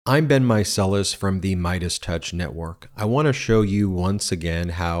I'm Ben Meiselas from the Meidas Touch Network. I want to show you once again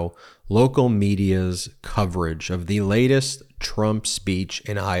how local media's coverage of the latest Trump speech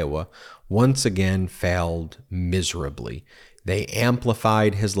in Iowa once again failed miserably. They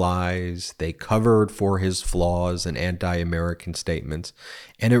amplified his lies, they covered for his flaws and anti-American statements,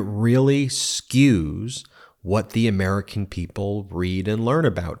 and it really skews what the American people read and learn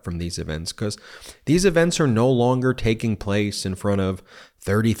about from these events, because these events are no longer taking place in front of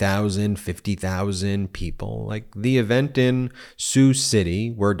 30,000, 50,000 people. Like the event in Sioux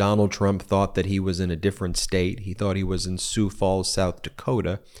City, where Donald Trump thought that he was in a different state. He thought he was in Sioux Falls, South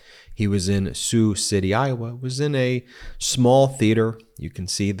Dakota. He was in Sioux City, Iowa. It was in a small theater. You can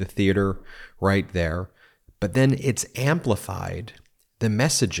see the theater right there. But then it's amplified, the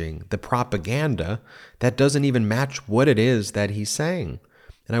messaging, the propaganda that doesn't even match what it is that he's saying.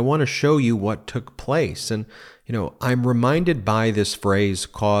 And I want to show you what took place. And, I'm reminded by this phrase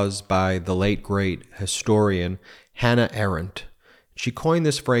caused by the late, great historian Hannah Arendt. She coined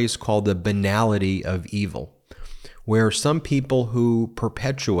this phrase called the banality of evil, where some people who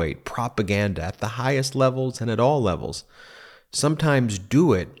perpetuate propaganda at the highest levels and at all levels sometimes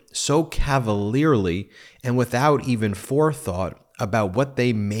do it so cavalierly and without even forethought about what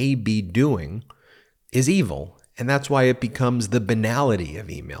they may be doing is evil. And that's why it becomes the banality of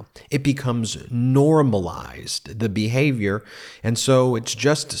email. It becomes normalized, the behavior. And so it's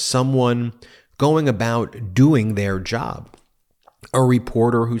just someone going about doing their job. A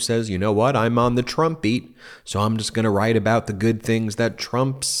reporter who says, you know what, I'm on the Trump beat, so I'm just going to write about the good things that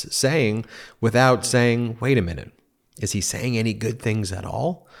Trump's saying without saying, wait a minute, is he saying any good things at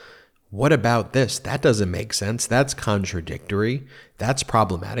all? What about this? That doesn't make sense. That's contradictory. That's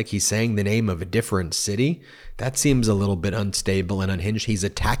problematic. He's saying the name of a different city. That seems a little bit unstable and unhinged. He's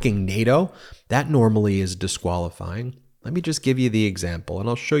attacking NATO. That normally is disqualifying. Let me just give you the example, and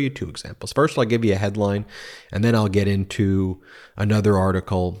I'll show you two examples. First, I'll give you a headline, and then I'll get into another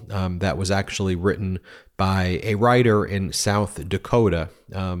article that was actually written by a writer in South Dakota.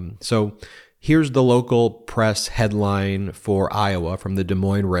 So here's the local press headline for Iowa from the Des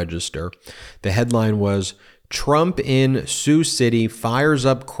Moines Register. The headline was, Trump in Sioux City fires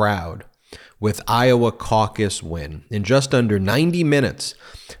up crowd with Iowa caucus win. In just under 90 minutes,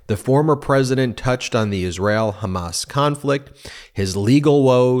 the former president touched on the Israel-Hamas conflict, his legal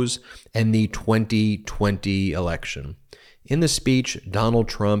woes, and the 2020 election. In the speech, Donald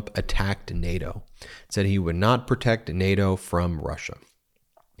Trump attacked NATO, said he would not protect NATO from Russia.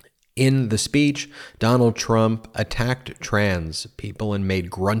 In the speech, Donald Trump attacked trans people and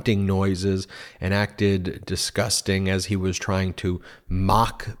made grunting noises and acted disgusting as he was trying to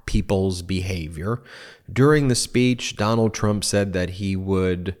mock people's behavior. During the speech, Donald Trump said that he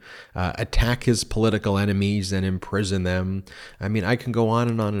would attack his political enemies and imprison them. I mean, I can go on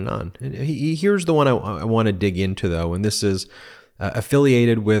and on and on. Here's the one I want to dig into, though, and this is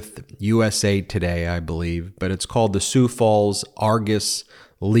affiliated with USA Today, I believe, but it's called the Sioux Falls Argus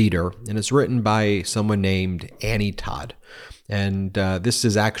Leader, and it's written by someone named Annie Todd. And this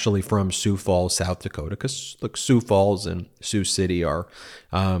is actually from Sioux Falls, South Dakota, because look, Sioux Falls and Sioux City are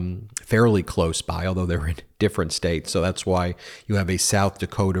fairly close by, although they're in different states. So that's why you have a South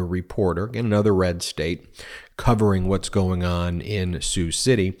Dakota reporter, again, another red state, covering what's going on in Sioux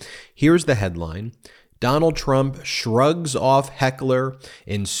City. Here's the headline. Donald Trump shrugs off heckler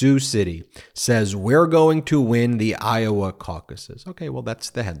in Sioux City, says we're going to win the Iowa caucuses. Okay, well,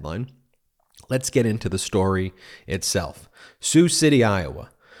 that's the headline. Let's get into the story itself. Sioux City, Iowa.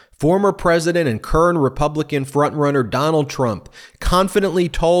 Former president and current Republican frontrunner Donald Trump confidently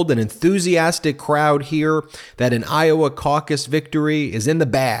told an enthusiastic crowd here that an Iowa caucus victory is in the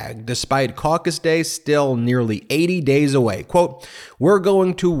bag, despite caucus day still nearly 80 days away. Quote, we're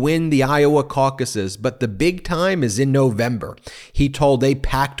going to win the Iowa caucuses, but the big time is in November, he told a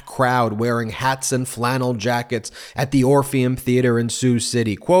packed crowd wearing hats and flannel jackets at the Orpheum Theater in Sioux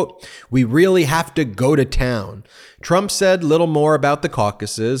City. Quote, we really have to go to town. Trump said little more about the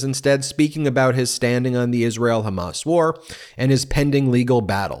caucuses, instead speaking about his standing on the Israel-Hamas war and his pending legal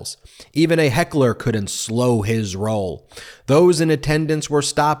battles. Even a heckler couldn't slow his roll. Those in attendance were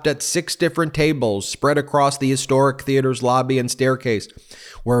stopped at 6 different tables spread across the historic theater's lobby and staircase,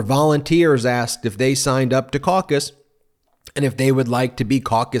 where volunteers asked if they signed up to caucus and if they would like to be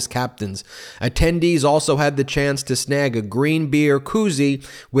caucus captains. Attendees also had the chance to snag a green beer koozie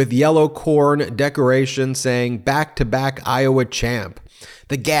with yellow corn decoration saying back-to-back Iowa champ.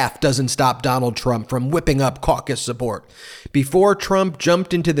 The gaffe doesn't stop Donald Trump from whipping up caucus support. Before Trump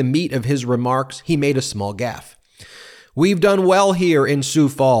jumped into the meat of his remarks, he made a small gaffe. We've done well here in Sioux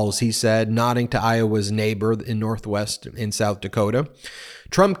Falls, he said, nodding to Iowa's neighbor in Northwest in South Dakota.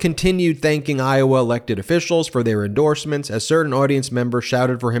 Trump continued thanking Iowa elected officials for their endorsements as certain audience members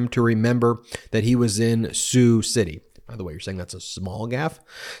shouted for him to remember that he was in Sioux City. By the way, you're saying that's a small gaffe?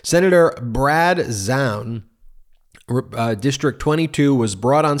 Senator Brad Zaun, District 22, was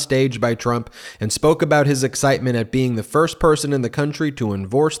brought on stage by Trump and spoke about his excitement at being the first person in the country to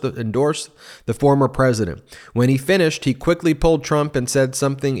endorse the former president. When he finished, he quickly pulled Trump and said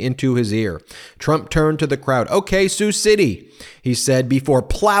something into his ear. Trump turned to the crowd. "Okay, Sioux City," he said, before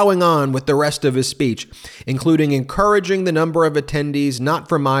plowing on with the rest of his speech, including encouraging the number of attendees not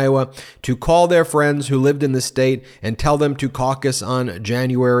from Iowa to call their friends who lived in the state and tell them to caucus on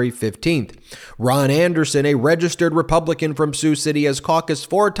January 15th. Ron Anderson, a registered Republican from Sioux City, has caucused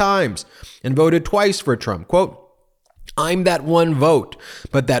 4 times and voted twice for Trump. Quote, "I'm that one vote,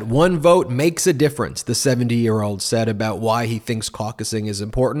 but that one vote makes a difference," the 70-year-old said about why he thinks caucusing is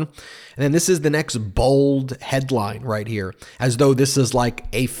important. And then this is the next bold headline right here, as though this is like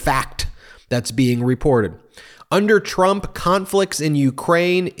a fact that's being reported. Under Trump, conflicts in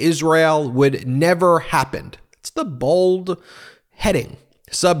Ukraine, Israel would never happen. It's the bold heading,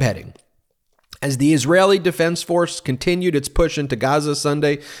 subheading. As the Israeli Defense Force continued its push into Gaza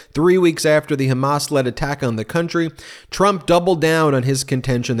Sunday, 3 weeks after the Hamas-led attack on the country, Trump doubled down on his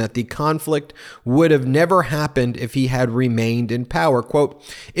contention that the conflict would have never happened if he had remained in power. Quote,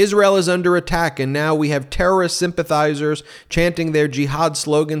 "Israel is under attack, and now we have terrorist sympathizers chanting their jihad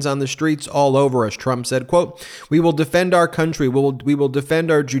slogans on the streets all over us," Trump said. Quote, "We will defend our country, we will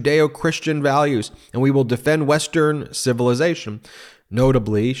defend our Judeo-Christian values, and we will defend Western civilization."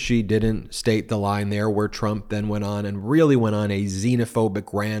 Notably, she didn't state the line there where Trump then went on a xenophobic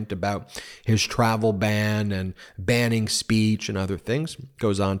rant about his travel ban and banning speech and other things.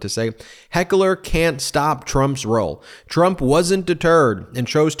 Goes on to say, "Heckler can't stop Trump's role. Trump wasn't deterred and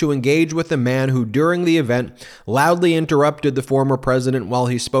chose to engage with a man who, during the event, loudly interrupted the former president while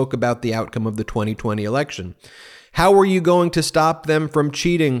he spoke about the outcome of the 2020 election. How are you going to stop them from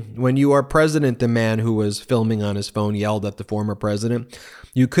cheating when you are president?" the man who was filming on his phone yelled at the former president.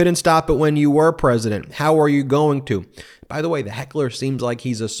 "You couldn't stop it when you were president. How are you going to?" By the way, the heckler seems like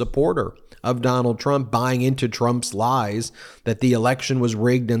he's a supporter of Donald Trump, buying into Trump's lies that the election was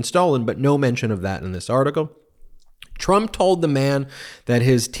rigged and stolen, but no mention of that in this article. Trump told the man that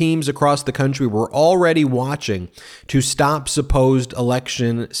his teams across the country were already watching to stop supposed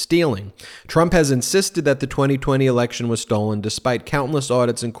election stealing. Trump has insisted that the 2020 election was stolen, despite countless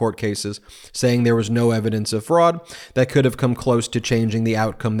audits and court cases saying there was no evidence of fraud that could have come close to changing the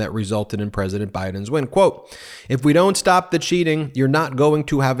outcome that resulted in President Biden's win. Quote, "If we don't stop the cheating, you're not going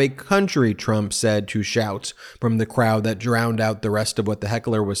to have a country," Trump said to shouts from the crowd that drowned out the rest of what the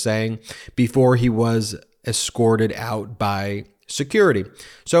heckler was saying before he was escorted out by security.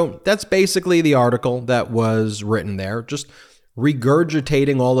 So that's basically the article that was written there, just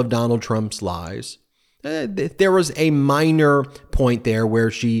regurgitating all of Donald Trump's lies. There was a minor point there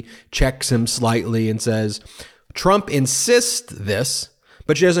where she checks him slightly and says, Trump insists this,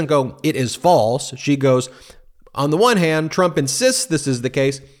 but she doesn't go, "It is false." She goes, on the one hand, Trump insists this is the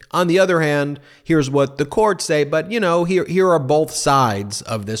case. On the other hand, here's what the courts say, but here are both sides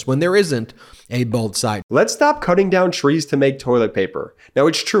of this when there isn't a both side. Let's stop cutting down trees to make toilet paper. Now,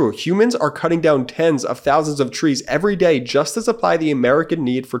 it's true, humans are cutting down tens of thousands of trees every day just to supply the American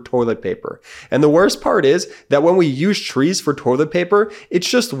need for toilet paper. And the worst part is that when we use trees for toilet paper, it's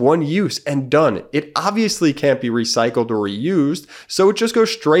just one use and done. It obviously can't be recycled or reused, so it just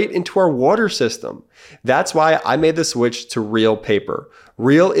goes straight into our water system. That's why I made the switch to real paper.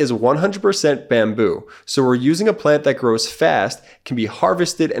 Real is 100% bamboo, so we're using a plant that grows fast, can be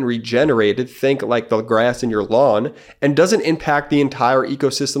harvested and regenerated, think like the grass in your lawn, and doesn't impact the entire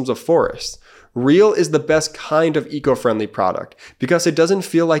ecosystems of forests. Real is the best kind of eco-friendly product because it doesn't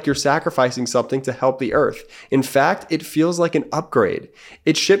feel like you're sacrificing something to help the earth. In fact, it feels like an upgrade.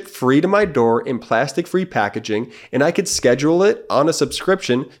 It's shipped free to my door in plastic-free packaging, and I could schedule it on a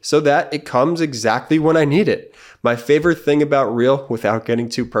subscription so that it comes exactly when I need it. My favorite thing about Real, without getting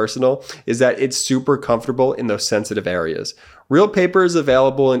too personal, is that it's super comfortable in those sensitive areas. Real paper is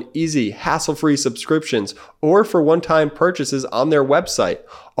available in easy, hassle-free subscriptions or for one-time purchases on their website.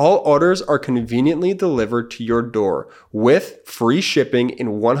 All orders are conveniently delivered to your door with free shipping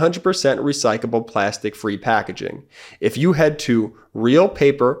in 100% recyclable plastic-free packaging. If you head to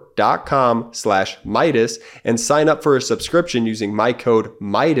realpaper.com/Meidas and sign up for a subscription using my code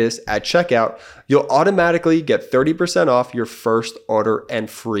Meidas at checkout, you'll automatically get 30% off your first order and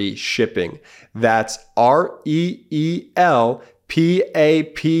free shipping. That's REELPAPER.com/Meidas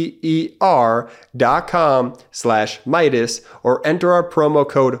paper.com/Meidas, or enter our promo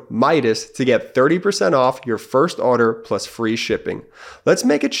code Meidas to get 30% off your first order plus free shipping. Let's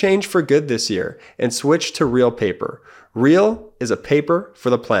make a change for good this year and switch to real paper. Real is a paper for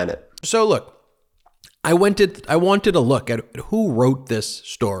the planet. So look, I wanted to look at who wrote this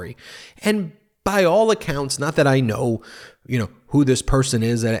story. And by all accounts, not that I know, who this person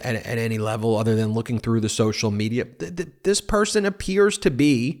is at any level other than looking through the social media, this person appears to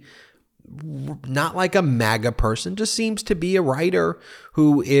be not like a MAGA person, just seems to be a writer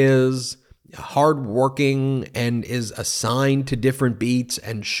who is hardworking and is assigned to different beats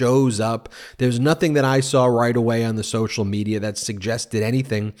and shows up. There's nothing that I saw right away on the social media that suggested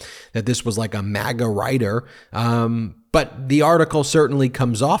anything that this was like a MAGA writer. But the article certainly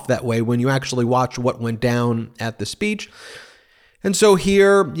comes off that way when you actually watch what went down at the speech. And so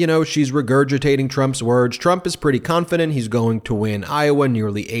here, she's regurgitating Trump's words. Trump is pretty confident he's going to win Iowa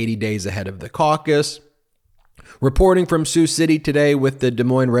nearly 80 days ahead of the caucus. Reporting from Sioux City today with the Des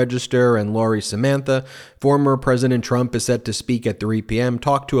Moines Register and Lori Samantha, former President Trump is set to speak at 3 p.m.,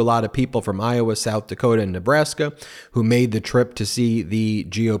 talk to a lot of people from Iowa, South Dakota, and Nebraska who made the trip to see the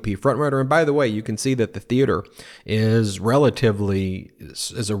GOP frontrunner. And by the way, you can see that the theater is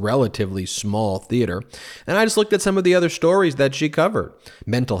a relatively small theater. And I just looked at some of the other stories that she covered.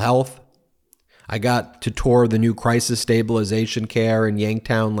 Mental health. I got to tour the new crisis stabilization care in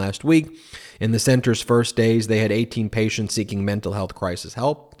Yanktown last week. In the center's first days, they had 18 patients seeking mental health crisis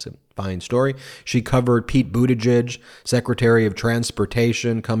help. It's a fine story. She covered Pete Buttigieg, Secretary of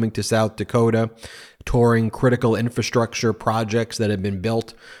Transportation, coming to South Dakota, touring critical infrastructure projects that have been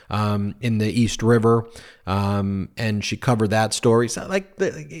built in the East River. And she covered that story. So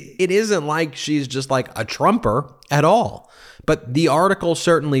it isn't like she's just like a Trumper at all. But the article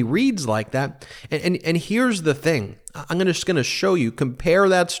certainly reads like that. And here's the thing. I'm just going to show you, compare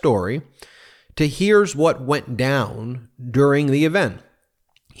that story to here's what went down during the event.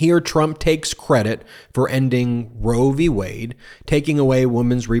 Here, Trump takes credit for ending Roe v. Wade, taking away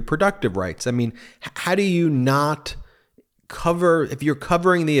women's reproductive rights. I mean, how do you not cover, if you're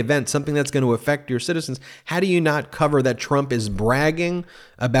covering the event, something that's going to affect your citizens, how do you not cover that Trump is bragging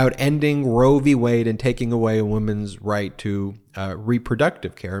about ending Roe v. Wade and taking away a woman's right to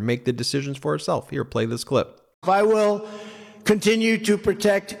reproductive care and make the decisions for herself? Here, play this clip. I will continue to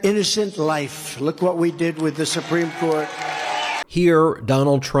protect innocent life. Look what we did with the Supreme Court. Here,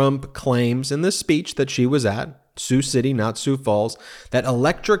 Donald Trump claims in this speech that she was at, Sioux City, not Sioux Falls, that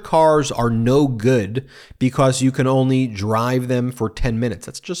electric cars are no good because you can only drive them for 10 minutes.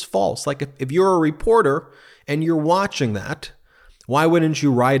 That's just false. Like if you're a reporter and you're watching that, why wouldn't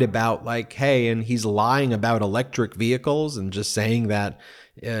you write about like, hey, and he's lying about electric vehicles and just saying that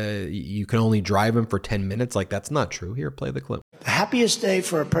you can only drive them for 10 minutes? Like, that's not true. Here, play the clip. The happiest day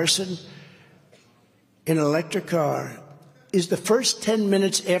for a person in an electric car is the first 10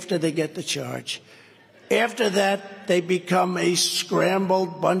 minutes after they get the charge. After that, they become a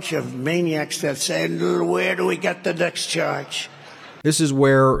scrambled bunch of maniacs that say, where do we get the next charge? This is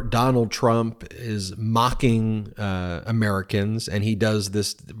where Donald Trump is mocking Americans, and he does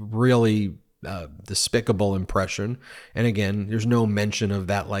this really despicable impression. And again, there's no mention of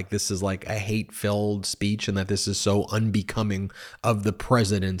that, like this is like a hate-filled speech and that this is so unbecoming of the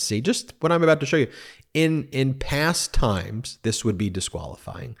presidency. Just what I'm about to show you. In past times, this would be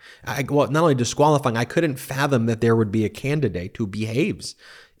disqualifying. Well, not only disqualifying, I couldn't fathom that there would be a candidate who behaves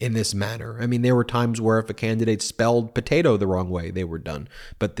in this manner. I mean, there were times where if a candidate spelled potato the wrong way, they were done.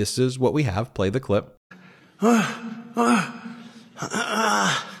 But this is what we have. Play the clip.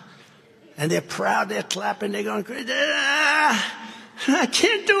 And they're proud, they're clapping, they're going crazy. I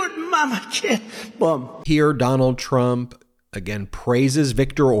can't do it, Mom, I can't. Boom. Here, Donald Trump again praises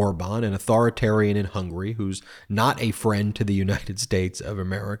Viktor Orban, an authoritarian in Hungary who's not a friend to the United States of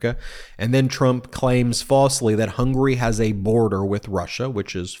America. And then Trump claims falsely that Hungary has a border with Russia,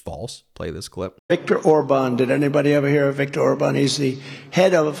 which is false. Play this clip. Viktor Orban, did anybody ever hear of Viktor Orban? He's the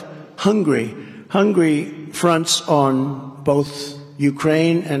head of Hungary. Hungary fronts on both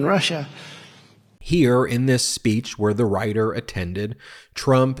Ukraine and Russia. Here in this speech where the writer attended,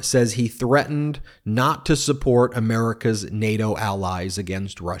 Trump says he threatened not to support America's NATO allies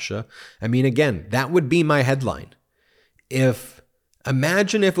against Russia. I mean, again, that would be my headline.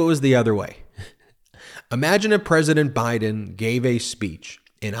 Imagine if it was the other way. Imagine if President Biden gave a speech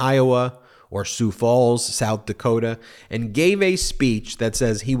in Iowa or Sioux Falls, South Dakota, and gave a speech that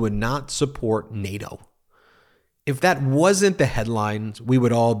says he would not support NATO. If that wasn't the headlines, we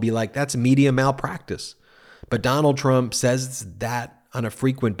would all be like, that's media malpractice. But Donald Trump says that on a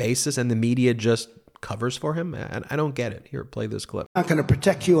frequent basis, and the media just covers for him. I don't get it. Here, play this clip. I'm not going to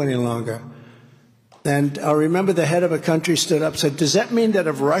protect you any longer. And I remember the head of a country stood up and said, does that mean that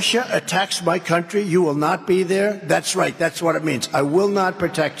if Russia attacks my country, you will not be there? That's right. That's what it means. I will not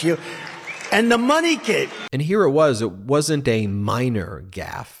protect you. And the money came. And here it was. It wasn't a minor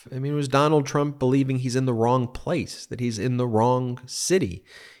gaffe. I mean, it was Donald Trump believing he's in the wrong place, that he's in the wrong city.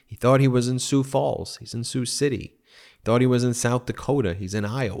 He thought he was in Sioux Falls. He's in Sioux City. He thought he was in South Dakota. He's in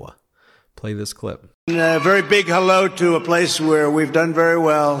Iowa. Play this clip. And a very big hello to a place where we've done very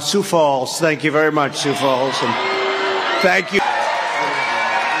well, Sioux Falls. Thank you very much, Sioux Falls. And thank you.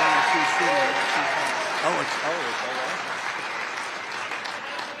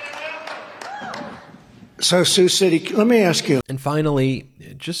 So, Sioux City, let me ask you. And finally,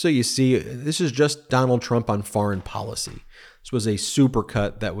 just so you see, this is just Donald Trump on foreign policy. This was a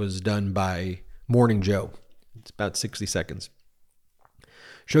supercut that was done by Morning Joe. It's about 60 seconds.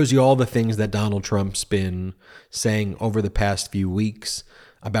 Shows you all the things that Donald Trump's been saying over the past few weeks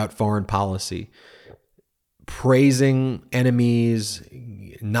about foreign policy. Praising enemies,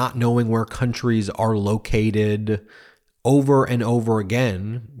 not knowing where countries are located over and over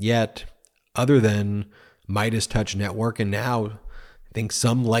again, yet other than Meidas Touch Network, and now I think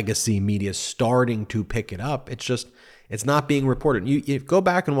some legacy media starting to pick it up. It's not being reported. You go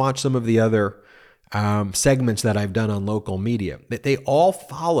back and watch some of the other segments that I've done on local media. They all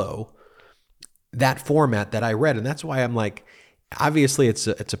follow that format that I read, and that's why I'm like, obviously it's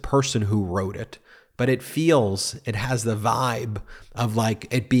a person who wrote it, but it has the vibe of like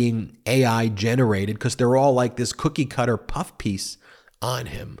it being AI generated because they're all like this cookie cutter puff piece on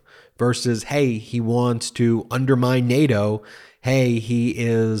him. Versus, hey, he wants to undermine NATO. Hey, he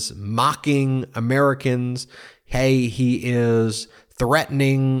is mocking Americans. Hey, he is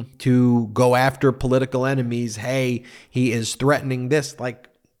threatening to go after political enemies. Hey, he is threatening this. Like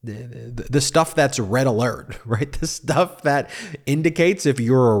the stuff that's red alert, right? The stuff that indicates, if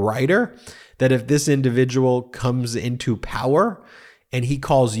you're a writer, that if this individual comes into power and he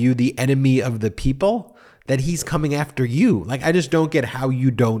calls you the enemy of the people, that he's coming after you. Like, I just don't get how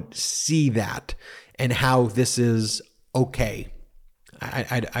you don't see that and how this is okay.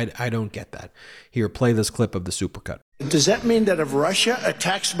 I don't get that. Here, play this clip of the supercut. Does that mean that if Russia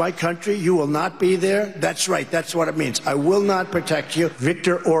attacks my country, you will not be there? That's right. That's what it means. I will not protect you.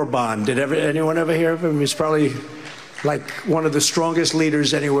 Viktor Orban. Did anyone ever hear of him? He's probably like one of the strongest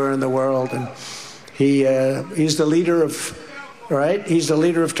leaders anywhere in the world. And he's the leader of... Right? He's the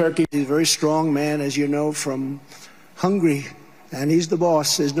leader of Turkey. He's a very strong man, as you know, from Hungary. And he's the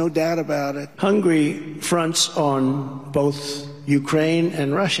boss. There's no doubt about it. Hungary fronts on both Ukraine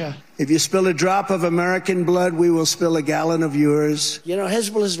and Russia. If you spill a drop of American blood, we will spill a gallon of yours. You know,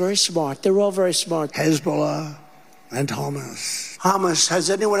 Hezbollah is very smart. They're all very smart. Hezbollah and Hamas. Hamas, has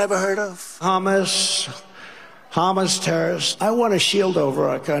anyone ever heard of? Hamas terrorists. I want a shield over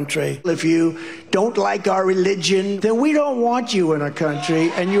our country. If you don't like our religion, then we don't want you in our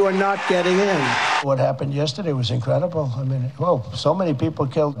country, and you are not getting in. What happened yesterday was incredible. I mean, whoa, so many people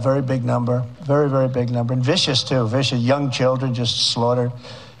killed. Very big number. Very, very big number. And vicious, too. Vicious. Young children just slaughtered.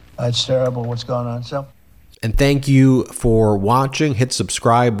 It's terrible what's going on. And thank you for watching. Hit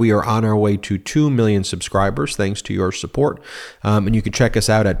subscribe. We are on our way to 2 million subscribers thanks to your support. And you can check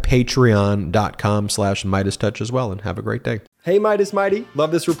us out at patreon.com/MeidasTouch as well. And have a great day. Hey, Meidas Mighty. Love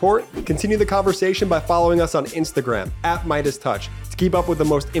this report? Continue the conversation by following us on Instagram at Meidas Touch to keep up with the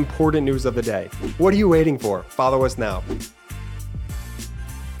most important news of the day. What are you waiting for? Follow us now.